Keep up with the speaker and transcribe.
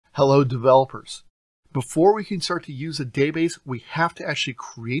Hello, developers. Before we can start to use a database, we have to actually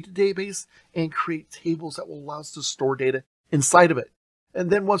create a database and create tables that will allow us to store data inside of it.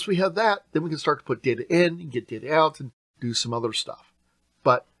 And then once we have that, then we can start to put data in and get data out and do some other stuff.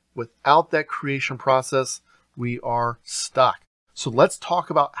 But without that creation process, we are stuck. So let's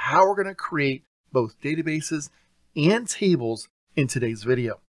talk about how we're going to create both databases and tables in today's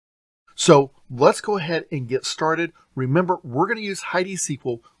video. So let's go ahead and get started. Remember, we're going to use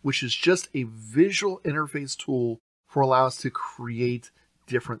HeidiSQL, which is just a visual interface tool for allowing us to create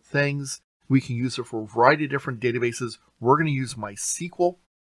different things. We can use it for a variety of different databases. We're going to use MySQL,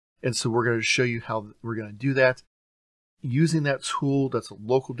 and so we're going to show you how we're going to do that. Using that tool, that's a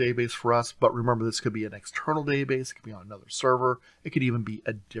local database for us, but remember, this could be an external database, it could be on another server, it could even be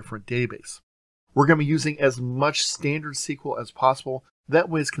a different database. We're going to be using as much standard SQL as possible. That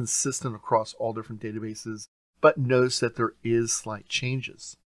way it's consistent across all different databases, but notice that there is slight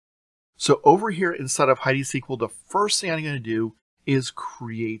changes. So over here inside of HeidiSQL, the first thing I'm going to do is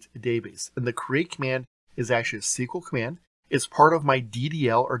create a database. And the create command is actually a SQL command. It's part of my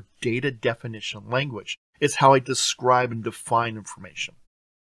DDL, or data definition language. It's how I describe and define information.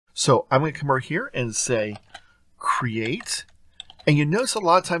 So I'm going to come over here and say create. And you notice a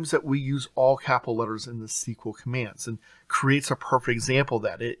lot of times that we use all capital letters in the SQL commands, and create's a perfect example of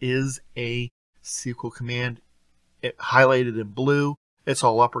that. It is a SQL command. It highlighted in blue. It's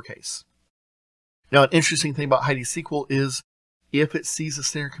all uppercase. Now, an interesting thing about HeidiSQL is if it sees a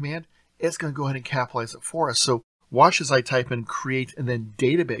standard command, it's going to go ahead and capitalize it for us. So watch as I type in create and then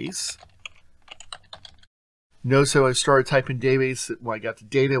database. Notice how I started typing database, when I got to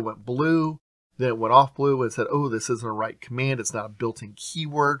data, it went blue. Then it went off blue and said, oh, this isn't a right command. It's not a built-in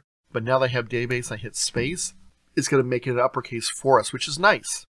keyword. But now that I have database, I hit space. It's going to make it an uppercase for us, which is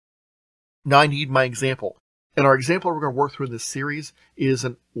nice. Now I need my example. And our example we're going to work through in this series is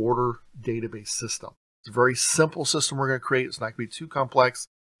an order database system. It's a very simple system we're going to create. It's not going to be too complex,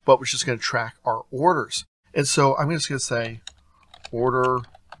 but we're just going to track our orders. And so I'm just going to say order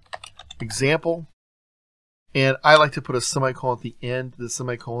example. And I like to put a semicolon at the end. The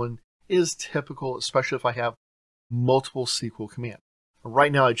semicolon is typical, especially if I have multiple SQL commands.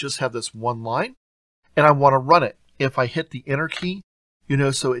 Right now I just have this one line and I want to run it. If I hit the enter key,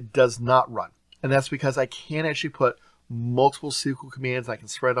 so it does not run. And that's because I can't actually put multiple SQL commands. I can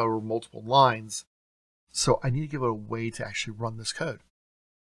spread over multiple lines. So I need to give it a way to actually run this code.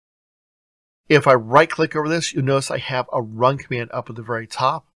 If I right click over this, you'll notice I have a run command up at the very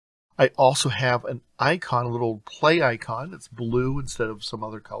top. I also have an icon, a little play icon that's blue instead of some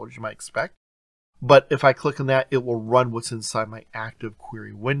other colors you might expect. But if I click on that, it will run what's inside my active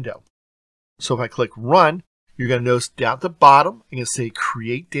query window. So if I click run, you're going to notice down at the bottom, I'm going to say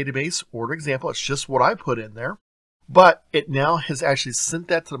create database order example. It's just what I put in there. But it now has actually sent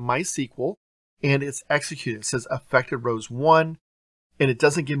that to MySQL and it's executed. It says affected rows 1, and it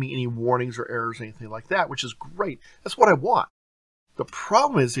doesn't give me any warnings or errors or anything like that, which is great. That's what I want. The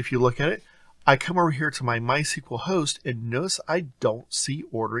problem is, if you look at it, I come over here to my MySQL host and notice I don't see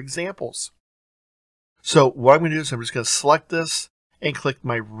order examples. So what I'm going to do is I'm just going to select this and click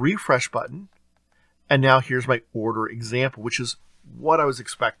my refresh button. And now here's my order example, which is what I was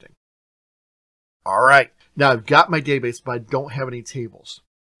expecting. All right, now I've got my database, but I don't have any tables.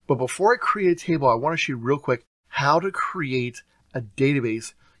 But before I create a table, I want to show you real quick how to create a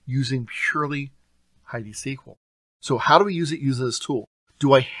database using purely HeidiSQL. So how do we use it using this tool?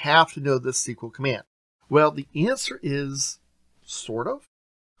 Do I have to know this SQL command? Well, the answer is sort of.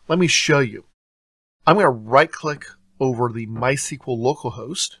 Let me show you. I'm going to right click over the MySQL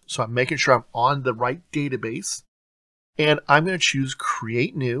localhost. So I'm making sure I'm on the right database. And I'm going to choose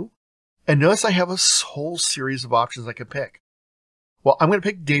create new. And notice I have a whole series of options I can pick. Well, I'm going to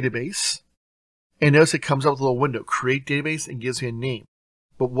pick database. And notice it comes up with a little window, create database, and gives me a name.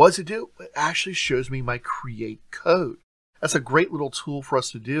 But what does it do? It actually shows me my create code. That's a great little tool for us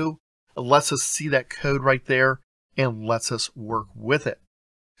to do. It lets us see that code right there and lets us work with it.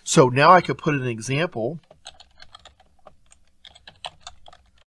 So now I could put in an example.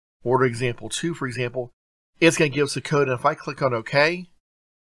 Order example 2, for example. It's going to give us the code, and if I click on OK,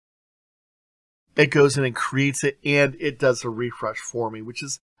 it goes in and creates it, and it does a refresh for me, which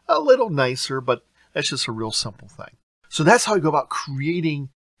is a little nicer, but that's just a real simple thing. So that's how I go about creating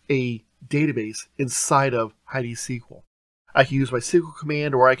a database inside of HeidiSQL. I can use my SQL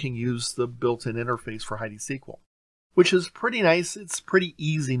command, or I can use the built-in interface for HeidiSQL, which is pretty nice. It's pretty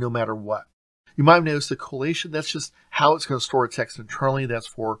easy no matter what. You might have noticed the collation. That's just how it's going to store text internally. That's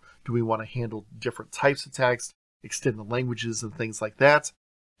for, do we want to handle different types of text, extend the languages and things like that.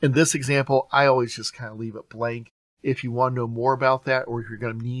 In this example, I always just kind of leave it blank. If you want to know more about that, or if you're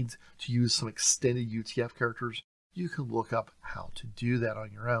going to need to use some extended UTF characters, you can look up how to do that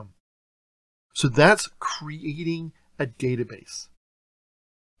on your own. So that's creating a database.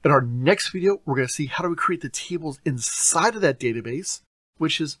 In our next video, we're going to see how do we create the tables inside of that database,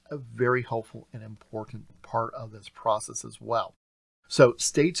 which is a very helpful and important part of this process as well. So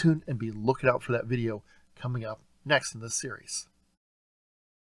stay tuned and be looking out for that video coming up next in this series.